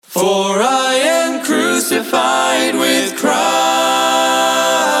For I am crucified with Christ,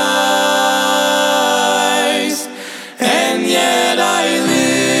 and yet I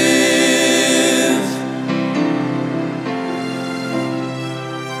live.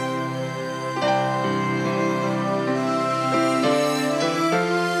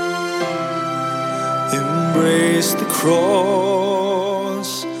 Embrace the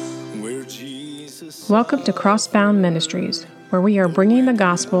cross where Jesus... Welcome to Crossbound Ministries, where we are bringing the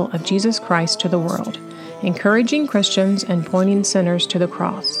gospel of Jesus Christ to the world, encouraging Christians and pointing sinners to the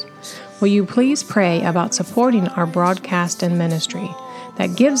cross. Will you please pray about supporting our broadcast and ministry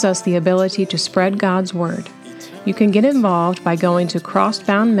that gives us the ability to spread God's word? You can get involved by going to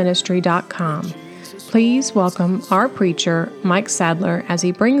crossboundministry.com. Please welcome our preacher, Mike Sadler, as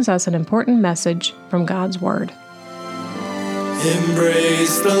he brings us an important message from God's word.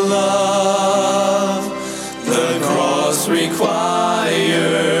 Embrace the love the cross requires.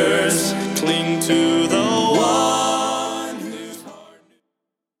 Cling to the one whose heart...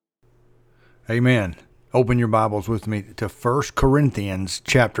 Amen. Open your Bibles with me to 1 Corinthians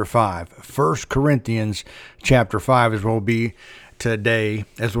chapter 5. 1 Corinthians chapter 5 is where we'll be today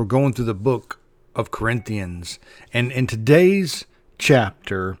as we're going through the book of Corinthians. And in today's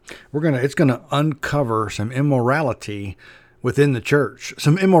chapter, it's going to uncover some immorality within the church,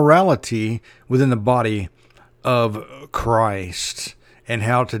 some immorality within the body of Christ, and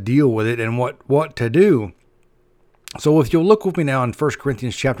how to deal with it and what to do. So if you'll look with me now in 1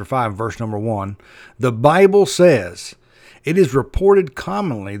 Corinthians chapter 5, verse number 1, the Bible says, "It is reported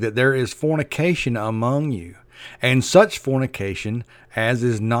commonly that there is fornication among you, and such fornication as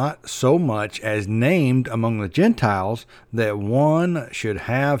is not so much as named among the Gentiles, that one should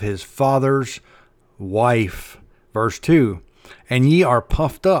have his father's wife." Verse 2, "And ye are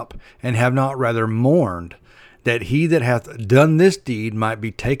puffed up, and have not rather mourned, that he that hath done this deed might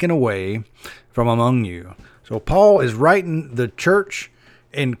be taken away from among you." So Paul is writing the church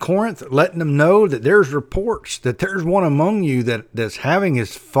in Corinth, letting them know that there's reports that there's one among you that's having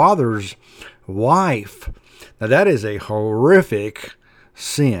his father's wife. Now that is a horrific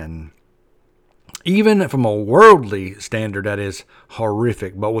sin. Even from a worldly standard, that is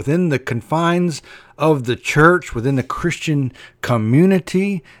horrific. But within the confines of the church, within the Christian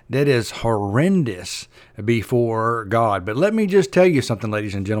community, that is horrendous before God. But let me just tell you something,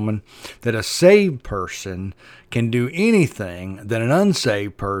 ladies and gentlemen, that a saved person can do anything that an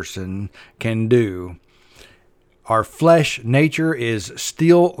unsaved person can do. Our flesh nature is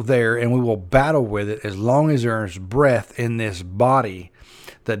still there, and we will battle with it as long as there is breath in this body.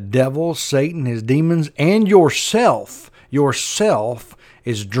 The devil, Satan, his demons, and yourself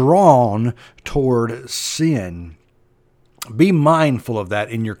is drawn toward sin. Be mindful of that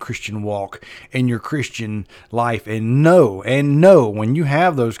in your Christian walk, in your Christian life, and know when you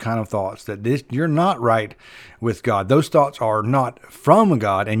have those kind of thoughts that you're not right with God. Those thoughts are not from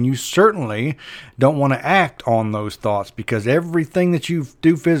God, and you certainly don't want to act on those thoughts, because everything that you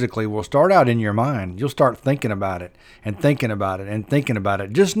do physically will start out in your mind. You'll start thinking about it and thinking about it and thinking about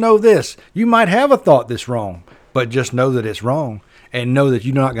it. Just know this: you might have a thought that's wrong, but just know that it's wrong. And know that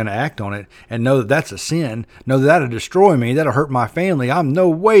you're not going to act on it, and know that that's a sin. Know that that'll destroy me. That'll hurt my family. I'm no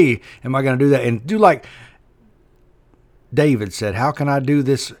way am I going to do that. And do like David said, how can I do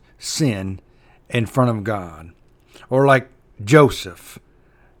this sin in front of God? Or like Joseph,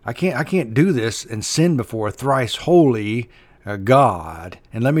 I can't do this and sin before a thrice holy God.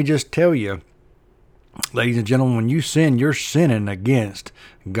 And let me just tell you, ladies and gentlemen, when you sin, you're sinning against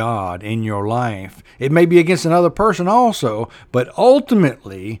God in your life. It may be against another person also, but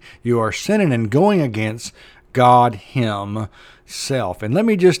ultimately you are sinning and going against God himself. And let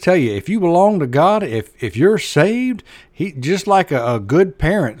me just tell you, if you belong to God, if you're saved, he, just like a good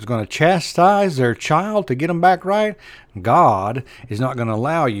parent is going to chastise their child to get them back right, God is not going to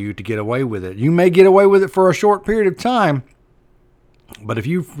allow you to get away with it. You may get away with it for a short period of time, but if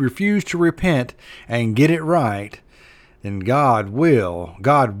you refuse to repent and get it right, then God will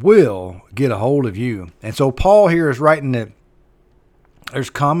get a hold of you. And so Paul here is writing that there's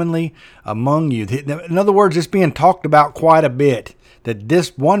commonly among you. In other words, it's being talked about quite a bit, that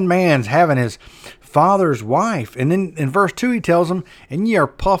this one man's having his father's wife. And then in verse 2 he tells them, and ye are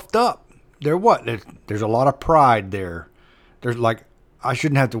puffed up. There's a lot of pride there. There's like, I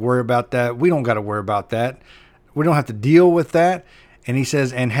shouldn't have to worry about that. We don't got to worry about that. We don't have to deal with that. And he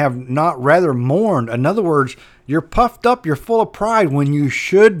says, and have not rather mourned. In other words, you're puffed up, you're full of pride when you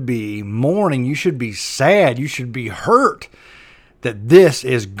should be mourning, you should be sad, you should be hurt that this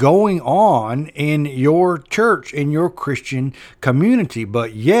is going on in your church, in your Christian community,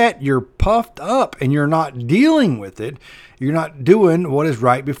 but yet you're puffed up and you're not dealing with it. You're not doing what is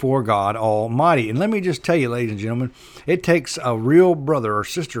right before God Almighty. And let me just tell you, ladies and gentlemen, it takes a real brother or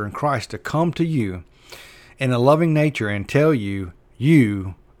sister in Christ to come to you in a loving nature and tell you,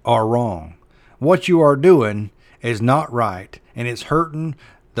 you are wrong. What you are doing is not right, and it's hurting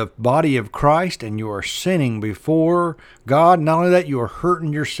the body of Christ, and you are sinning before God. Not only that, you are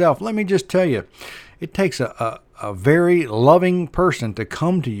hurting yourself. Let me just tell you, it takes a very loving person to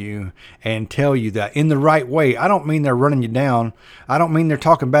come to you and tell you that in the right way. I don't mean they're running you down. I don't mean they're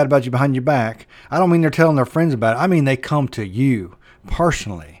talking bad about you behind your back. I don't mean they're telling their friends about it. I mean they come to you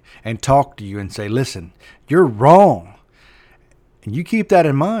personally and talk to you and say, listen, you're wrong. And you keep that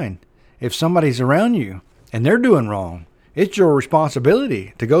in mind. If somebody's around you and they're doing wrong, it's your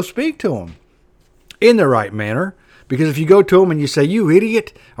responsibility to go speak to them in the right manner. Because if you go to them and you say, you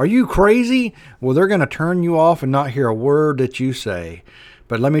idiot, are you crazy? Well, they're going to turn you off and not hear a word that you say.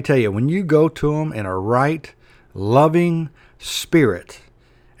 But let me tell you, when you go to them in a right, loving spirit,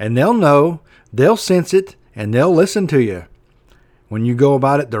 and they'll know, they'll sense it, and they'll listen to you when you go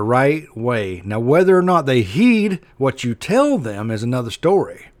about it the right way. Now, whether or not they heed what you tell them is another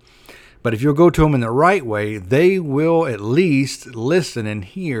story. But if you'll go to them in the right way, they will at least listen and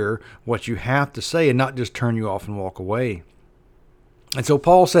hear what you have to say and not just turn you off and walk away. And so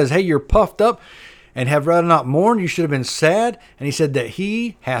Paul says, hey, you're puffed up and have rather not mourned. You should have been sad. And he said that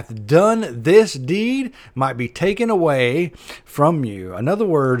he hath done this deed might be taken away from you. In other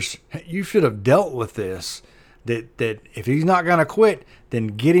words, you should have dealt with this. That if he's not going to quit, then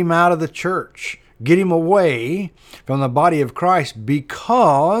get him out of the church. Get him away from the body of Christ,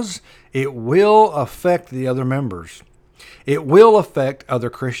 because it will affect the other members. It will affect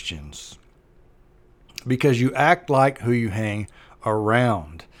other Christians, because you act like who you hang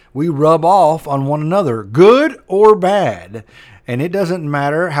around. We rub off on one another, good or bad. And it doesn't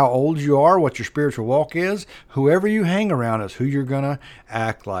matter how old you are, what your spiritual walk is. Whoever you hang around is who you're going to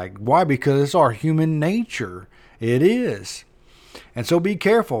act like. Why? Because it's our human nature. It is. And so be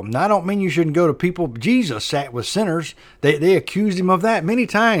careful. Now, I don't mean you shouldn't go to people. Jesus sat with sinners. They accused him of that many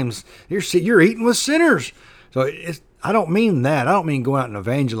times. You're eating with sinners. So I don't mean that. I don't mean going out and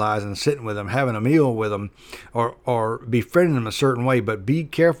evangelizing and sitting with them, having a meal with them, or befriending them a certain way. But be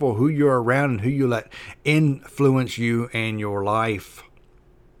careful who you're around and who you let influence you and your life.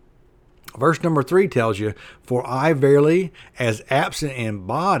 Verse number 3 tells you, for I verily, as absent in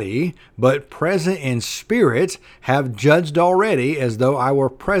body, but present in spirit, have judged already, as though I were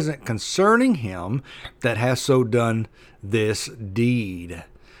present concerning him that hath so done this deed.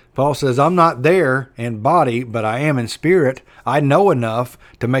 Paul says, I'm not there in body, but I am in spirit. I know enough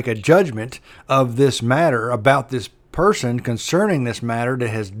to make a judgment of this matter, about this person concerning this matter that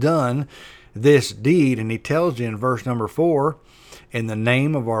has done this deed. And he tells you in verse number 4, in the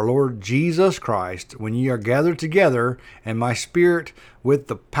name of our Lord Jesus Christ, when ye are gathered together, and my spirit with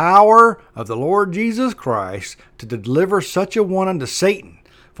the power of the Lord Jesus Christ, to deliver such a one unto Satan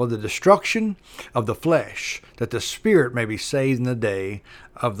for the destruction of the flesh, that the spirit may be saved in the day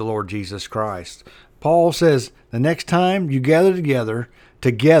of the Lord Jesus Christ. Paul says, the next time you gather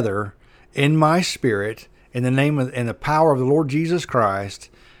together in my spirit, in the name of and the power of the Lord Jesus Christ,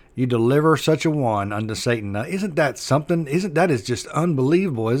 you deliver such a one unto Satan. Now, isn't that something? That is just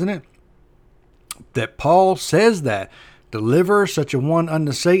unbelievable, isn't it? That Paul says that. Deliver such a one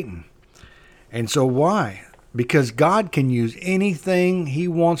unto Satan. And so why? Because God can use anything he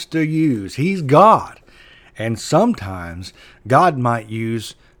wants to use. He's God. And sometimes God might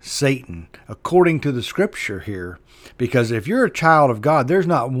use Satan, according to the scripture here. Because if you're a child of God, there's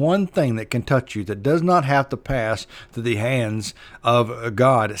not one thing that can touch you that does not have to pass through the hands of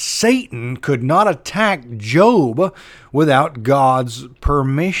God. Satan could not attack Job without God's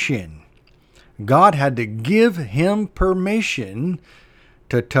permission. God had to give him permission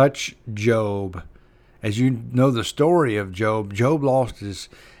to touch Job. As you know the story of Job, Job lost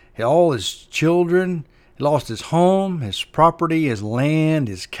all his children. He lost his home, his property, his land,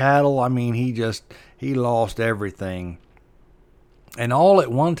 his cattle. I mean, he lost everything. And all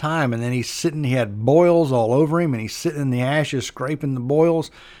at one time. And then he had boils all over him, and he's sitting in the ashes scraping the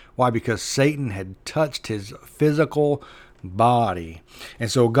boils. Why? Because Satan had touched his physical body. And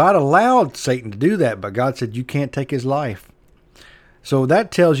so God allowed Satan to do that, but God said, you can't take his life. So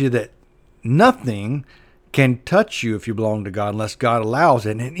that tells you that nothing can touch you if you belong to God unless God allows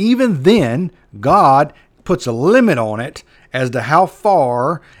it. And even then, God puts a limit on it as to how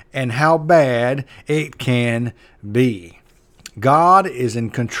far and how bad it can be. God is in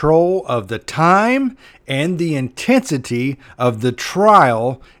control of the time and the intensity of the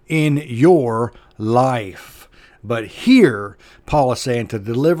trial in your life. But here, Paul is saying to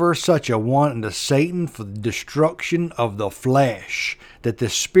deliver such a one unto Satan for the destruction of the flesh, that the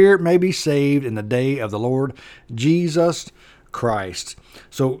spirit may be saved in the day of the Lord Jesus Christ.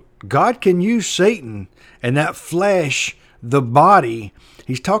 So God can use Satan and that flesh, the body.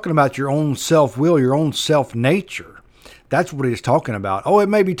 He's talking about your own self-will, your own self-nature. That's what he's talking about. Oh, it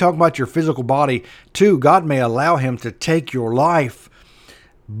may be talking about your physical body too. God may allow him to take your life,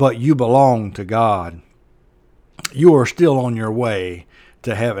 but you belong to God. You are still on your way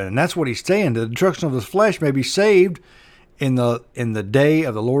to heaven. And that's what he's saying. The destruction of the flesh may be saved in the day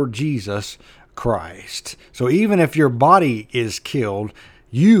of the Lord Jesus Christ. So even if your body is killed,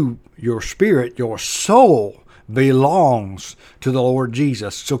 your spirit, your soul belongs to the Lord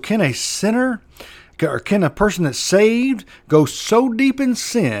Jesus. So can a sinner, or can a person that's saved go so deep in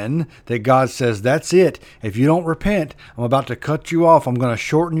sin that God says, that's it. If you don't repent, I'm about to cut you off. I'm going to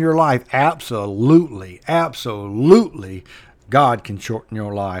shorten your life. Absolutely. Absolutely. God can shorten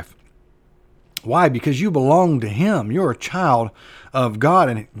your life. Why? Because you belong to him. You're a child of God,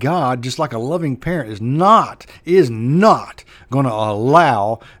 and God, just like a loving parent, is not going to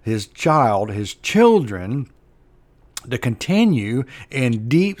allow his children to continue in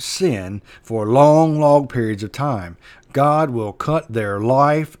deep sin for long periods of time. God will cut their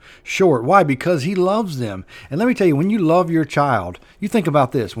life short. Why? Because he loves them. And let me tell you, when you love your child, you think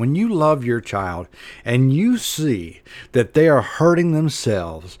about this. When you love your child and you see that they are hurting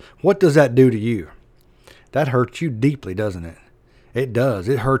themselves, what does that do to you? That hurts you deeply, doesn't it? It does.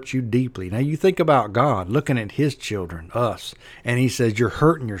 It hurts you deeply. Now you think about God looking at his children, us, and he says, you're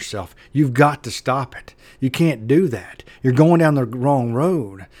hurting yourself. You've got to stop it. You can't do that. You're going down the wrong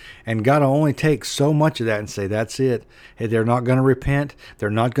road. And God will only take so much of that and say, that's it. Hey, they're not going to repent. They're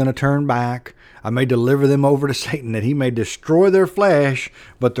not going to turn back. I may deliver them over to Satan, that he may destroy their flesh,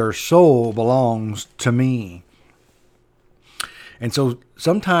 but their soul belongs to me. And so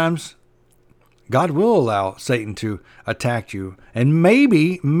sometimes God will allow Satan to attack you. And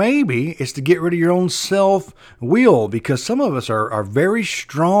maybe it's to get rid of your own self-will, because some of us are very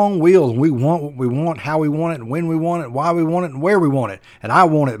strong-willed. We want what we want, how we want it, when we want it, why we want it, and where we want it. And I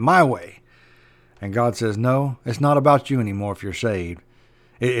want it my way. And God says, no, it's not about you anymore if you're saved.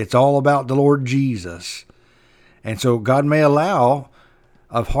 It's all about the Lord Jesus. And so God may allow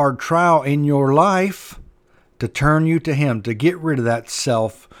a hard trial in your life to turn you to him, to get rid of that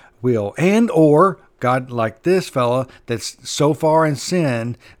self-will. And or God, like this fella that's so far in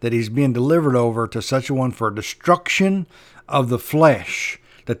sin that he's being delivered over to such a one for destruction of the flesh,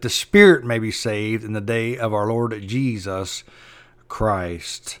 that the spirit may be saved in the day of our Lord Jesus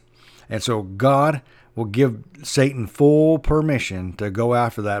Christ. And so God will give Satan full permission to go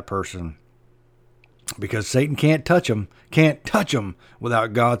after that person, because Satan can't touch him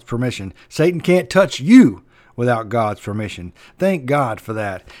without God's permission. Satan can't touch you without God's permission. Thank God for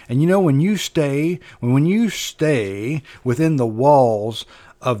that. And you know, when you stay within the walls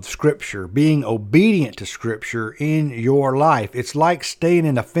of Scripture, being obedient to Scripture in your life, it's like staying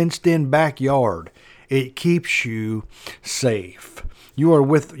in a fenced-in backyard. It keeps you safe. You are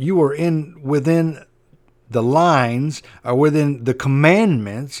within the lines, are within the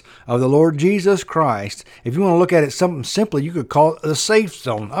commandments of the Lord Jesus Christ. If you want to look at it something simply, you could call it a safe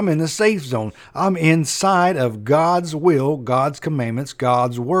zone. I'm in the safe zone. I'm inside of God's will, God's commandments,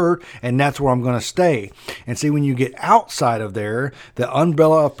 God's word, and that's where I'm going to stay. And see, when you get outside of there, the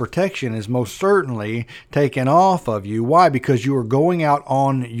umbrella of protection is most certainly taken off of you. Why? Because you are going out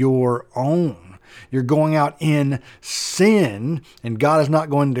on your own. You're going out in sin, and God is not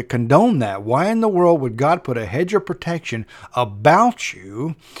going to condone that. Why in the world would God put a hedge of protection about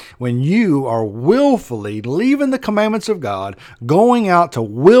you when you are willfully leaving the commandments of God, going out to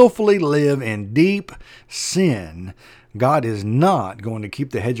willfully live in deep sin? God is not going to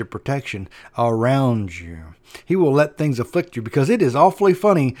keep the hedge of protection around you. He will let things afflict you, because it is awfully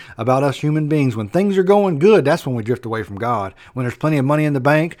funny about us human beings. When things are going good, that's when we drift away from God. When there's plenty of money in the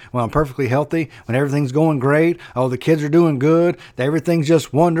bank, when I'm perfectly healthy, when everything's going great, oh, the kids are doing good, everything's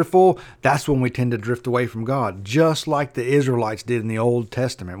just wonderful, that's when we tend to drift away from God, just like the Israelites did in the Old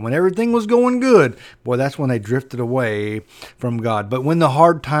Testament. When everything was going good, boy, that's when they drifted away from God. But when the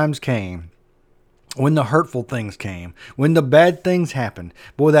hard times came, when the hurtful things came, when the bad things happened,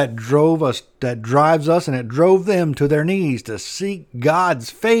 boy, that drives us, and it drove them to their knees to seek God's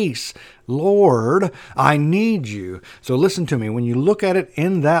face. Lord, I need you. So listen to me. When you look at it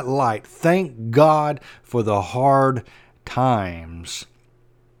in that light, thank God for the hard times.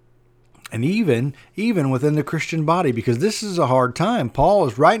 And even within the Christian body, because this is a hard time. Paul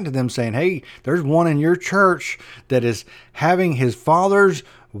is writing to them saying, hey, there's one in your church that is having his father's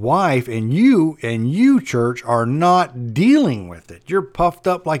wife, and you church are not dealing with it. You're puffed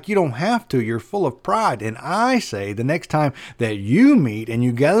up like you don't have to. You're full of pride. And I say the next time that you meet and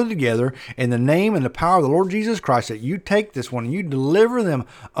you gather together in the name and the power of the Lord Jesus Christ, that you take this one and you deliver them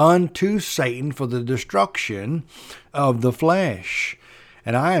unto Satan for the destruction of the flesh.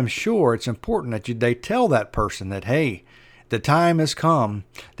 And I am sure it's important that they tell that person that, hey, the time has come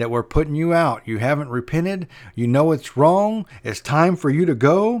that we're putting you out. You haven't repented. You know it's wrong. It's time for you to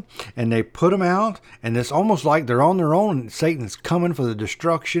go. And they put them out. And it's almost like they're on their own. And Satan's coming for the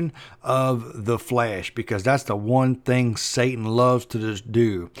destruction of the flesh, because that's the one thing Satan loves to just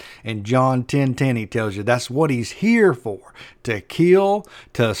do. In John 10:10, he tells you that's what he's here for, to kill,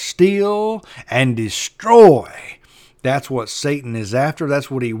 to steal, and destroy. That's what Satan is after. That's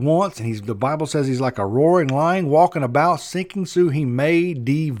what he wants. And the Bible says he's like a roaring lion walking about, seeking who he may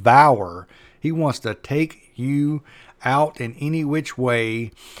devour. He wants to take you out in any which way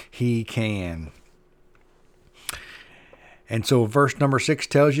he can. And so verse number 6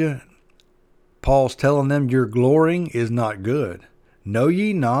 tells you, Paul's telling them, your glorying is not good. Know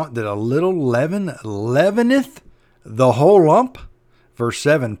ye not that a little leaven leaveneth the whole lump? Verse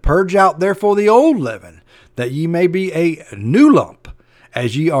 7, purge out therefore the old leaven, that ye may be a new lump,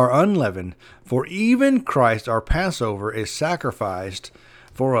 as ye are unleavened. For even Christ our Passover is sacrificed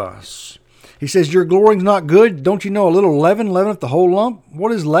for us. He says, your glorying's not good. Don't you know a little leaven leaveneth the whole lump?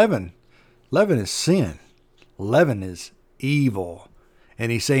 What is leaven? Leaven is sin. Leaven is evil.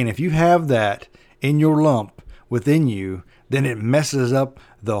 And he's saying, if you have that in your lump within you, then it messes up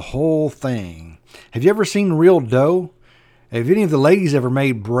the whole thing. Have you ever seen real dough? Have any of the ladies ever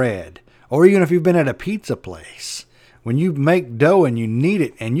made bread? Or even if you've been at a pizza place, when you make dough and you knead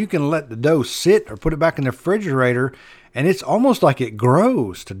it, and you can let the dough sit or put it back in the refrigerator, and it's almost like it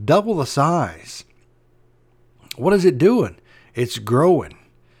grows to double the size. What is it doing? It's growing.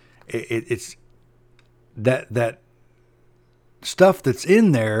 It's that stuff that's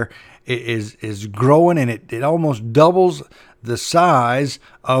in there is growing, and it almost doubles the size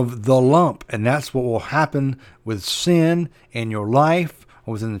of the lump. And that's what will happen with sin in your life,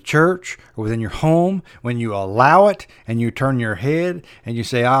 or within the church, or within your home, when you allow it and you turn your head and you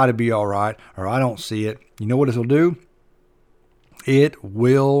say, I ought to be all right, or I don't see it. You know what it'll do? It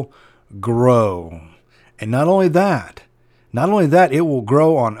will grow. And not only that, it will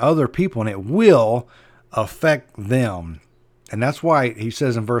grow on other people, and it will affect them. And that's why he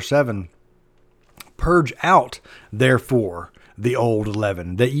says in verse 7, purge out, therefore, the old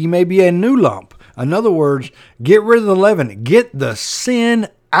leaven, that ye may be a new lump. In other words, get rid of the leaven. Get the sin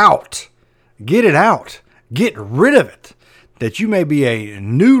out. Get it out. Get rid of it, that you may be a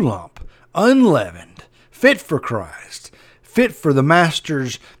new lump, unleavened, fit for Christ, fit for the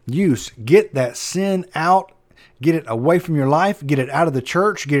Master's use. Get that sin out. Get it away from your life. Get it out of the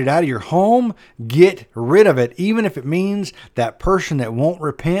church. Get it out of your home. Get rid of it. Even if it means that person that won't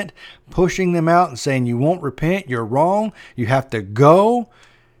repent, pushing them out and saying, you won't repent, you're wrong, you have to go.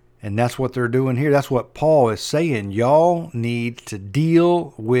 And that's what they're doing here. That's what Paul is saying. Y'all need to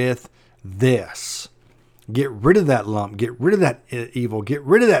deal with this. Get rid of that lump. Get rid of that evil. Get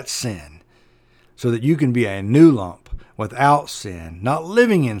rid of that sin, so that you can be a new lump without sin, not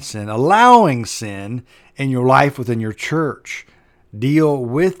living in sin, allowing sin in your life within your church. Deal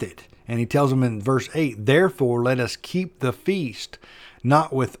with it. And he tells them in verse 8, therefore let us keep the feast,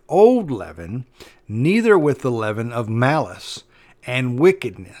 not with old leaven, neither with the leaven of malice and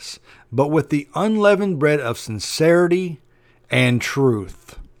wickedness, but with the unleavened bread of sincerity and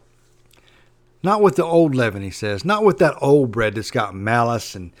truth. Not with the old leaven, he says, not with that old bread that's got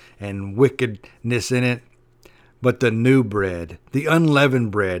malice and wickedness in it, but the new bread, the unleavened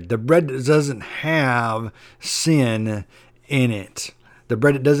bread, the bread that doesn't have sin in it, the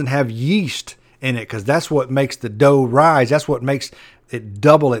bread that doesn't have yeast in it, because that's what makes the dough rise. That's what makes it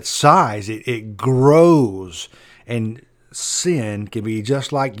double its size. It grows, and sin can be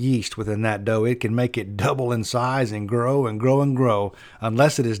just like yeast within that dough. It can make it double in size and grow and grow and grow,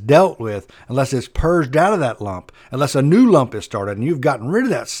 unless it is dealt with, unless it's purged out of that lump, unless a new lump is started and you've gotten rid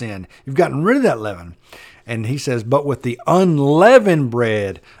of that sin, you've gotten rid of that leaven. And he says, but with the unleavened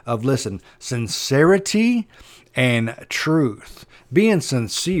bread of, listen, sincerity and truth. Being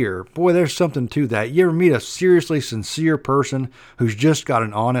sincere, boy, there's something to that. You ever meet a seriously sincere person who's just got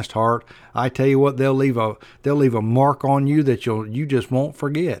an honest heart? I tell you what, they'll leave a mark on you that you just won't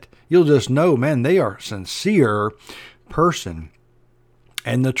forget. You'll just know, man, they are a sincere person.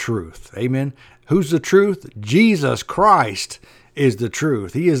 And the truth, amen. Who's the truth? Jesus Christ is the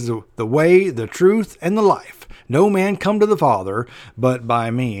truth. He is the way, the truth, and the life. No man come to the Father but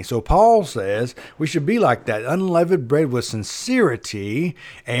by me. So Paul says we should be like that, unleavened bread with sincerity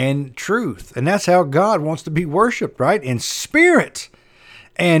and truth. And that's how God wants to be worshiped, right? In spirit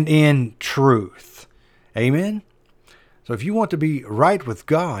and in truth. Amen? So if you want to be right with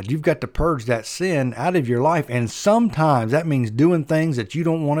God, you've got to purge that sin out of your life. And sometimes that means doing things that you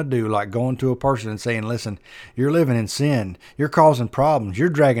don't want to do, like going to a person and saying, listen, you're living in sin. You're causing problems. You're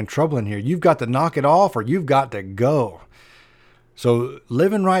dragging trouble in here. You've got to knock it off or you've got to go. So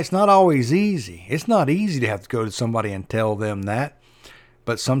living right's not always easy. It's not easy to have to go to somebody and tell them that.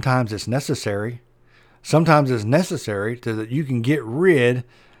 But sometimes it's necessary. Sometimes it's necessary so that you can get rid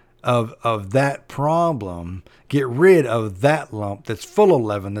of that problem, get rid of that lump that's full of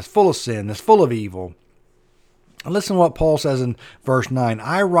leaven, that's full of sin, that's full of evil. And listen to what Paul says in verse 9.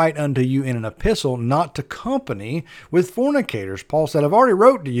 I write unto you in an epistle not to company with fornicators. Paul said, I've already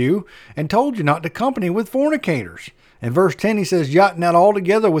wrote to you and told you not to company with fornicators. In verse 10 he says, yet not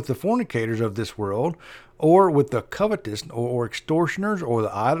altogether with the fornicators of this world, or with the covetous, or extortioners, or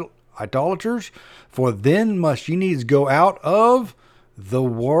the idolaters, for then must ye needs go out of the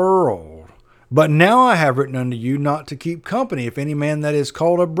world. But now I have written unto you not to keep company, if any man that is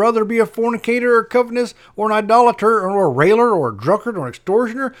called a brother be a fornicator, or covetous, or an idolater, or a railer, or a drunkard, or an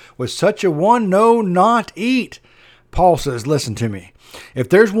extortioner, with such a one no, not eat. Paul says, listen to me. If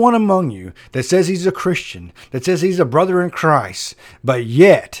there's one among you that says he's a Christian, that says he's a brother in Christ, but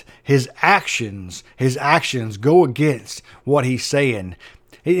yet his actions go against what he's saying,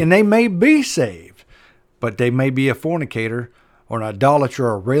 and they may be saved, but they may be a fornicator, or an idolater,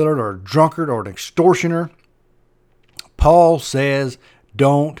 or a railer, or a drunkard, or an extortioner, Paul says,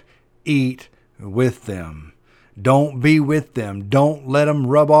 don't eat with them. Don't be with them. Don't let them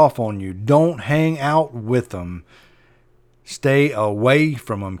rub off on you. Don't hang out with them. Stay away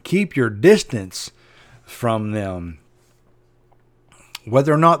from them. Keep your distance from them.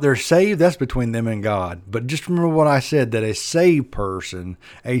 Whether or not they're saved, that's between them and God. But just remember what I said, that a saved person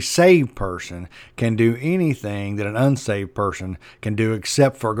can do anything that an unsaved person can do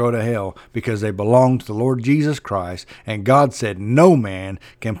except for go to hell, because they belong to the Lord Jesus Christ. And God said, no man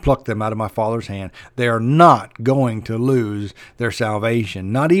can pluck them out of my Father's hand. They are not going to lose their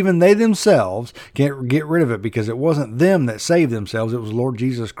salvation. Not even they themselves can't get rid of it, because it wasn't them that saved themselves. It was Lord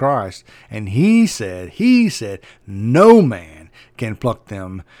Jesus Christ. And he said, no man can pluck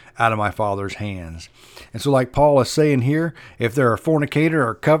them out of my Father's hands. And so like Paul is saying here, if they're a fornicator,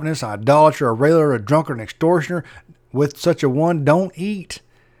 or covetous, idolater, a railer, a drunkard, an extortioner, with such a one, don't eat.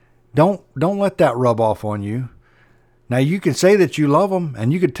 Don't let that rub off on you. Now you can say that you love them,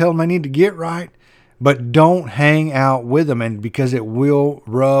 and you can tell them they need to get right, but don't hang out with them, and because it will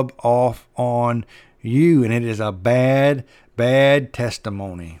rub off on you, and it is a bad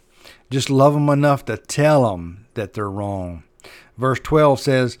testimony. Just love them enough to tell them that they're wrong. Verse 12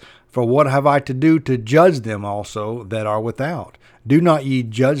 says, for what have I to do to judge them also that are without? Do not ye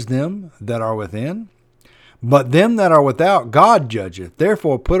judge them that are within? But them that are without God judgeth.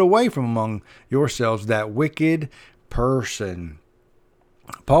 Therefore put away from among yourselves that wicked person.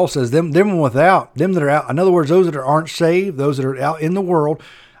 Paul says them without, them that are out. In other words, those that aren't saved, those that are out in the world,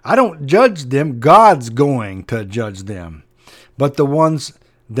 I don't judge them. God's going to judge them. But the ones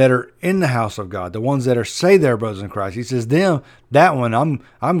that are in the house of God, the ones that are say they're brothers in Christ, he says that one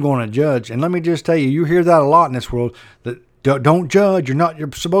I'm going to judge. And let me just tell you, you hear that a lot in this world, that don't judge.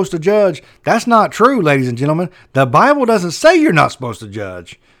 You're supposed to judge. That's not true, ladies and gentlemen. The Bible doesn't say you're not supposed to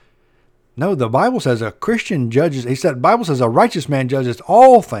judge. No, the Bible says a Christian judges. The Bible says a righteous man judges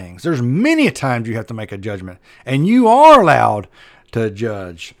all things. There's many times you have to make a judgment, and you are allowed to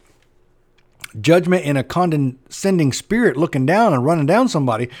judge. Judgment in a condescending spirit, looking down and running down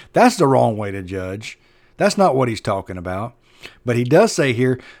somebody, that's the wrong way to judge. That's not what he's talking about. But he does say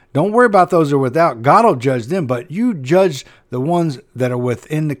here, don't worry about those that are without. God will judge them, but you judge the ones that are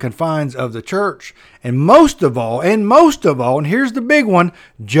within the confines of the church. And most of all, and here's the big one,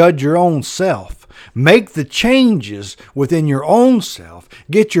 judge your own self. Make the changes within your own self.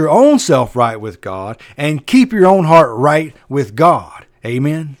 Get your own self right with God, and keep your own heart right with God.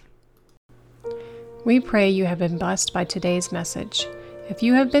 Amen. We pray you have been blessed by today's message. If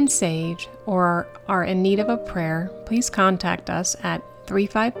you have been saved or are in need of a prayer, please contact us at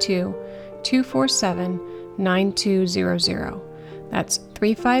 352-247-9200. That's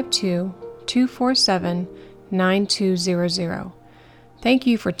 352-247-9200. Thank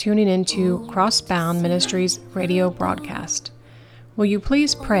you for tuning into Crossbound Ministries radio broadcast. Will you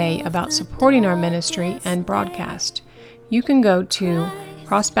please pray about supporting our ministry and broadcast? You can go to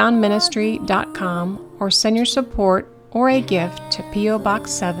crossboundministry.com or send your support or a gift to P.O.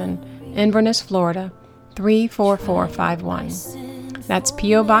 Box 7, Inverness, Florida, 34451. That's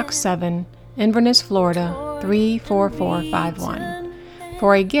P.O. Box 7, Inverness, Florida, 34451.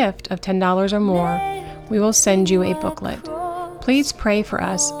 For a gift of $10 or more, we will send you a booklet. Please pray for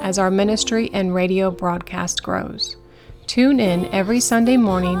us as our ministry and radio broadcast grows. Tune in every Sunday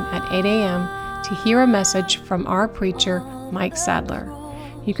morning at 8 a.m. to hear a message from our preacher, Mike Sadler.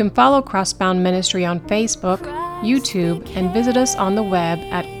 You can follow Crossbound Ministry on Facebook, YouTube, and visit us on the web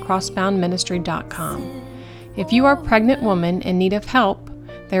at crossboundministry.com. If you are a pregnant woman in need of help,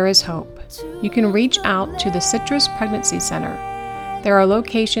 there is hope. You can reach out to the Citrus Pregnancy Center. There are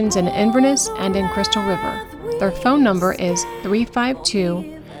locations in Inverness and in Crystal River. Their phone number is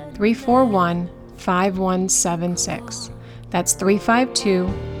 352-341-5176. That's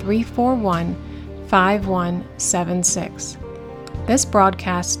 352-341-5176. This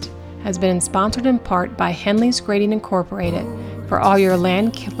broadcast has been sponsored in part by Henley's Grading Incorporated for all your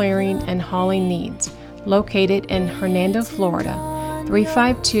land clearing and hauling needs, located in Hernando, Florida,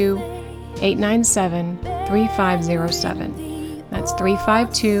 352-897-3507. That's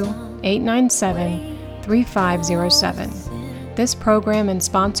 352-897-3507. This program is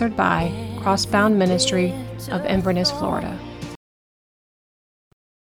sponsored by Crossbound Ministry of Inverness, Florida.